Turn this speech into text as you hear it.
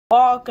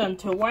Welcome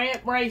to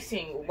Ramp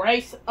Racing,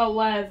 Race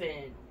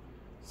 11,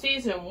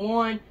 Season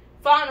 1,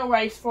 final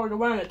race for the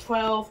round of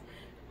 12.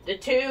 The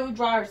two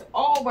drivers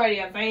already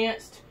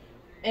advanced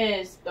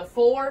is the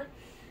 4,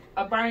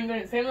 a Brian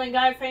Green Family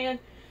Guy fan,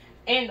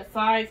 and the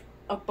 5,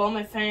 a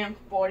Bowman fan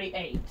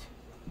 48.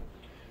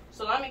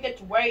 So let me get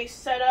the race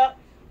set up.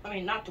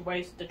 Not the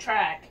race, the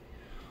track.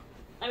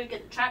 Let me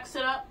get the track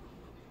set up,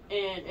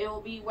 and it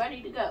will be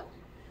ready to go.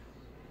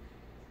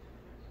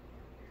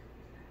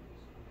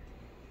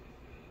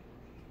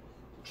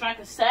 Track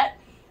is set,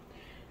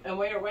 and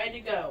we are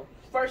ready to go.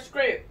 First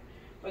group,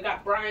 we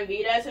got Brian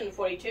Vides in the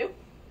 42,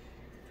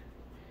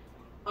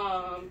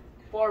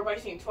 Ford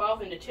Racing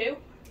 12 in the 2,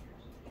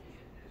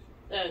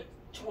 the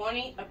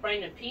 20 of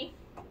Brandon P,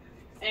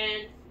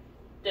 and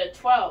the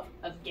 12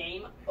 of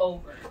Game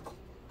Over.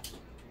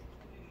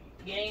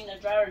 Getting the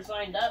drivers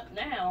lined up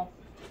now.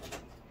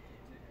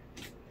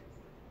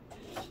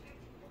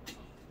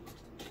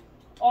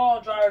 All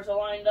drivers are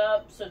lined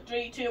up, so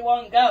 3, 2,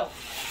 1, go.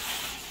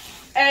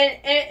 And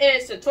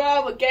it is the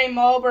 12 of Game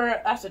Over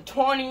as the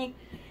 20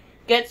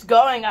 gets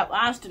going at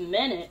last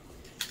minute.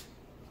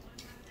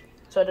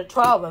 So the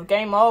 12 of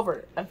Game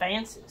Over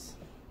advances.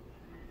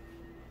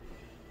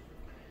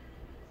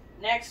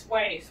 Next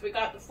race, we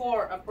got the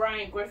 4 of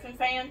Brian Griffin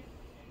fan,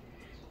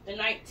 the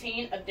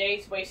 19 of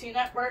Days Racing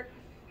Network,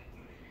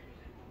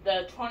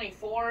 the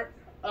 24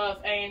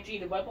 of AMG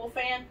the Whipple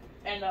fan,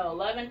 and the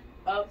 11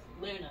 of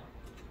Luna.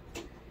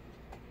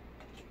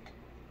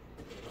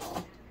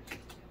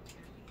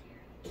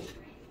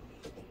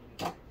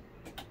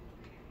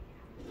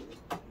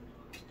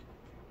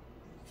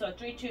 So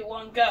 3, 2,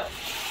 1, go.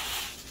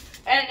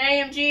 And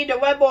AMG the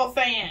Whipple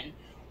fan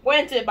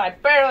wins it by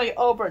barely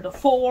over the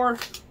 4.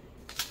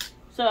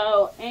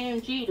 So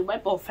AMG the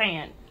Whipple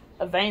fan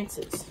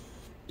advances.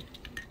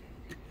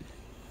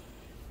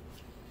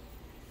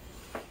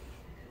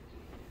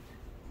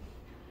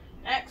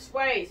 Next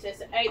race is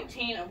the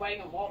 18 of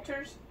Wagon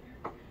Walters,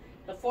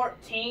 the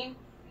 14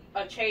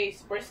 of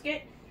Chase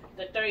Brisket,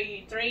 the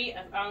 33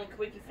 of Alan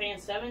Kawicki fan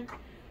 7,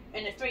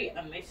 and the 3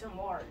 of Mason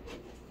Ward.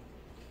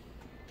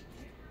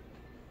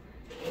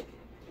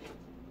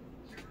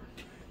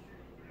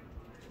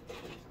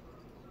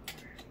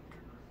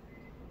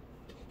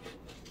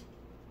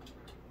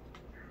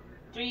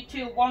 Three,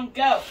 2, 1,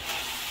 go.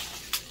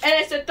 And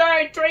it's the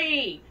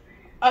 33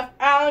 of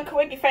Alan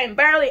Kawicki fan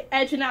barely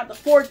edging out the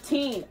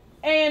 14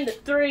 and the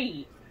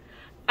 3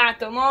 at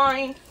the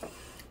line.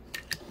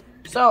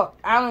 So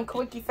Alan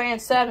Kawicki fan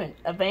 7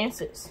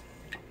 advances.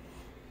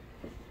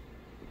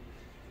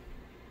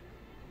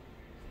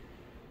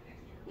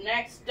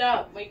 Next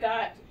up, we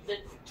got the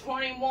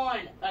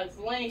 21 of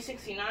Lenny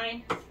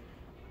 69,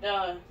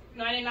 the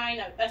 99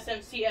 of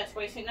SMCS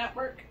Racing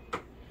Network,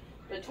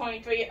 the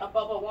 23 of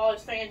Bubba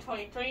Wallace fan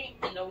 23,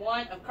 and the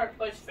 1 of Kurt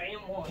Busch fan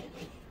 1.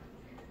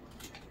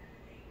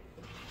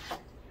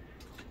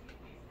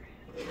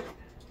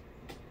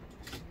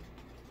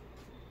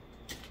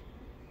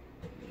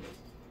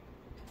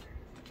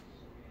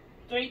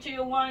 Three,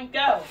 2, 1,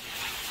 go.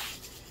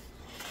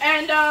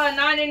 And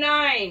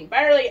 99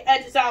 barely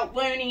edges out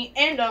Looney,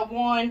 and the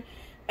 1,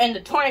 and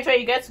the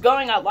 23 gets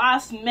going at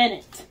last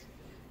minute.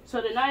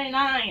 So the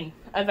 99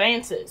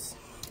 advances.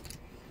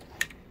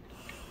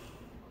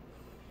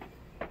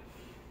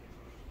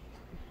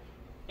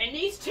 And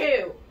these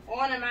two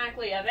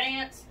automatically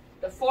advance,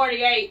 the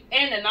 48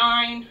 and the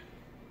 9.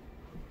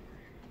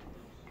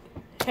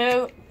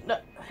 Who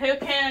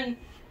can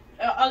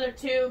the other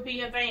two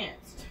be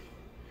advanced?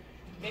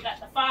 We got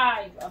the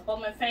 5 of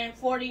Bowman fan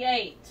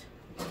 48,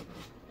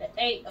 the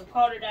 8 of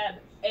Carter Dab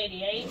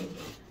 88,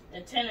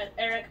 the 10 of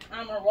Eric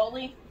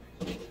Amaroli,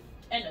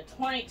 and the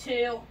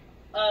 22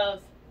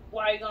 of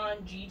Wygon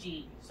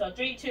GG. So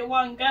 3, 2,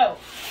 1, go.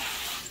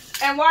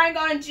 And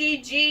Wygon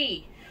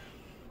GG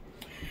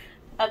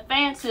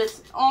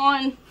advances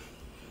on,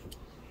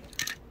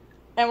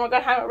 and we're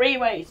going to have a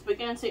re-race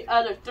against the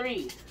other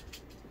 3.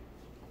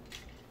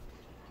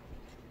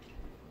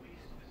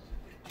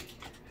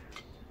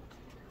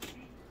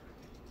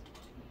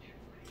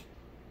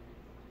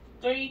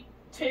 Three,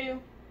 2,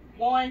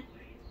 1,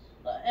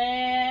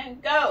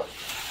 and go.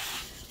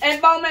 And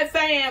Bowman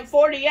fan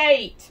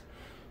 48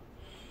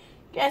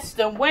 gets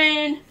the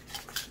win.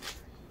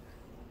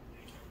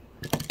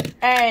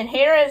 And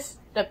here is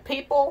the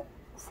people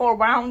for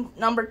round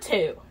number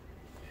 2.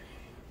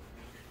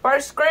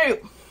 First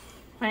group,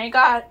 we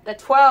got the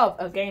 12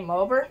 of Game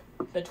Over,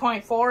 the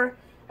 24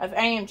 of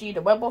AMG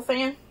the Whipple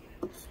fan,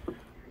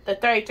 the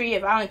 33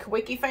 of Alan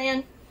Kawicki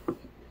fan,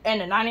 and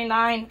the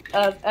 99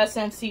 of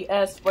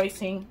SMCS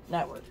Racing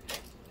Network.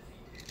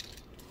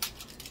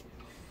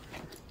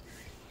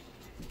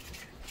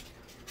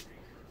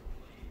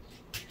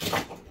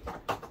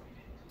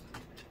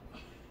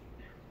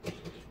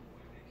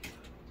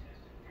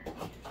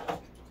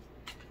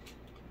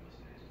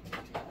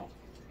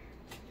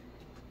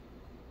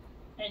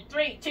 And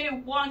 3, 2,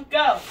 1,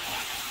 go.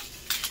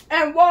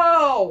 And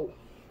whoa!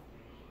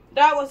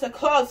 That was a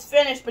close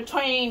finish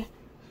between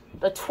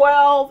the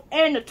 12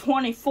 and the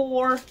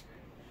 24.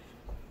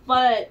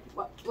 but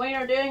we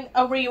are doing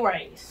a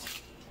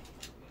re-race.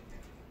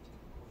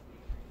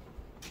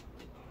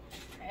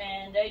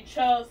 And they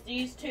chose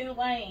these 2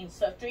 lanes.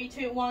 So 3,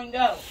 2, 1,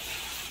 go.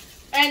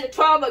 And the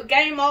 12 of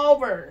Game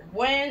Over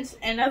wins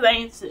and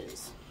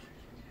advances.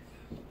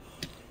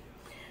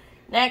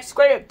 Next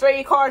group,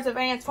 3 cars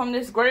advance from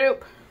this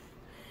group.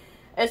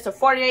 It's the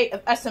 48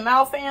 of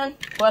SML Fan,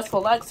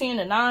 Blissful Lexi in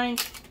the 9,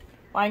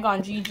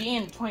 Bygone GG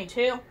in the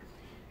 22,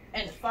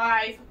 and the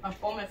 5 of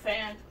Bowman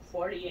Fan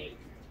 48.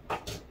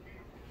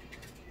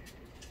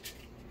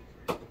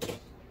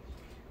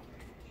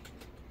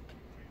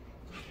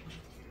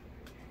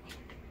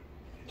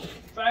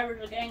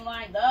 Drivers are getting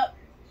lined up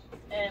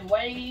and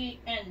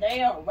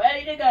they are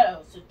ready to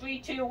go. So 3,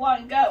 2,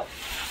 1, go.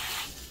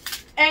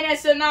 And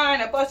it's the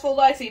 9 of Blissful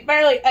Lexi,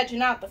 barely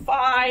edging out the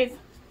 5.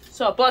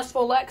 So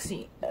Blissful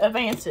Lexi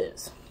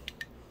advances.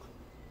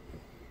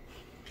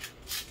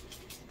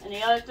 And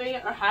the other 3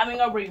 are having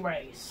a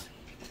re-race.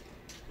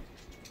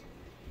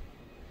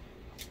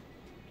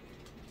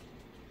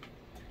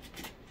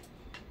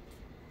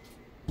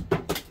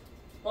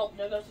 Oh,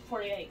 there goes the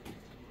 48.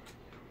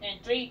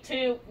 And 3,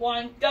 2,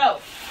 1, go.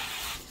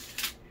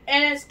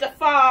 And it's the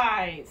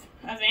 5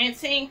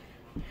 advancing.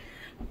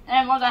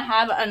 And we're going to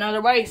have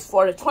another race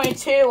for the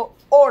 22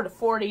 or the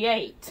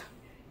 48.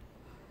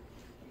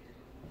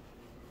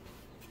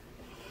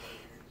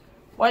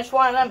 Which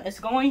one of them is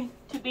going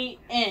to be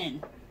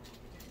in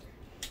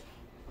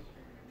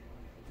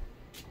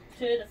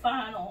to the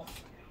finals?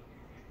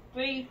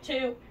 3,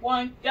 2,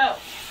 1, go.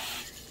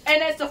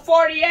 And it's the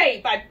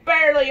 48 by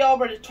barely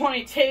over the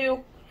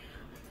 22.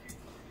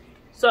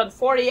 So the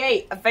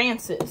 48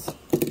 advances.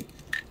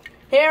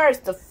 Here is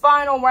the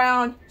final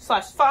round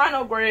 /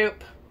 final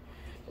group.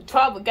 The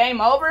 12 of Game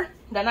Over.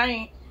 The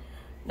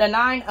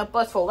 9 of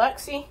Blissful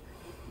Lexi.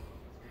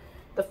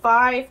 The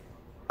 5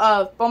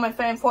 of Bowman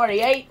Fan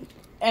 48.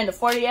 And the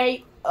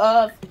 48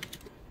 of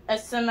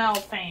SML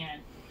Fan.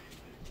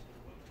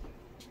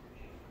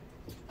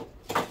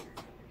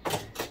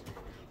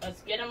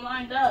 Let's get them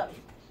lined up.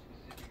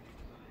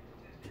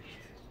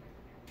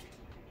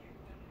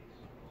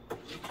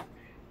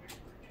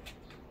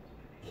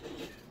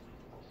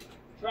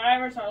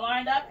 Drivers are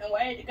lined up and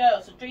ready to go.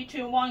 So 3,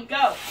 2, 1,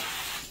 go.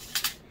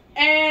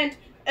 And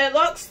it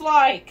looks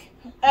like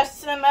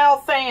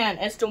SML Fan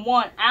is the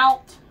one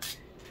out.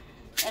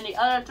 And the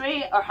other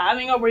 3 are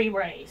having a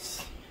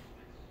re-race.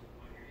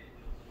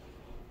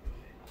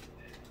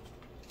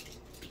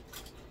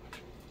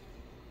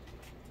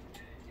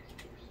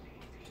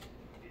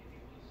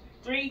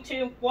 Three,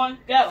 2, 1,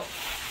 go.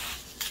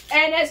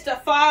 And it's the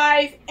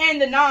 5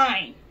 and the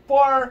 9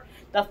 for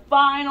the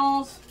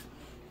finals.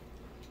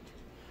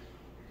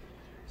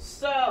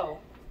 So,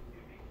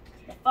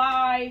 the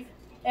 5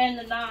 and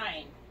the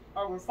 9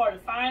 are for the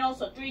finals.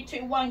 So 3,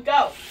 2, 1,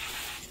 go.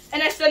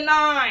 And it's the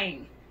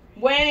 9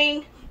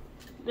 winning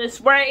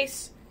this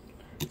race.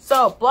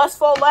 So,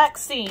 Blissful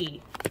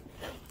Lexi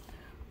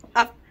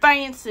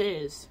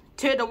advances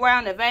to the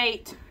round of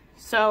 8.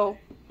 So,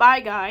 bye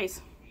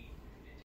guys.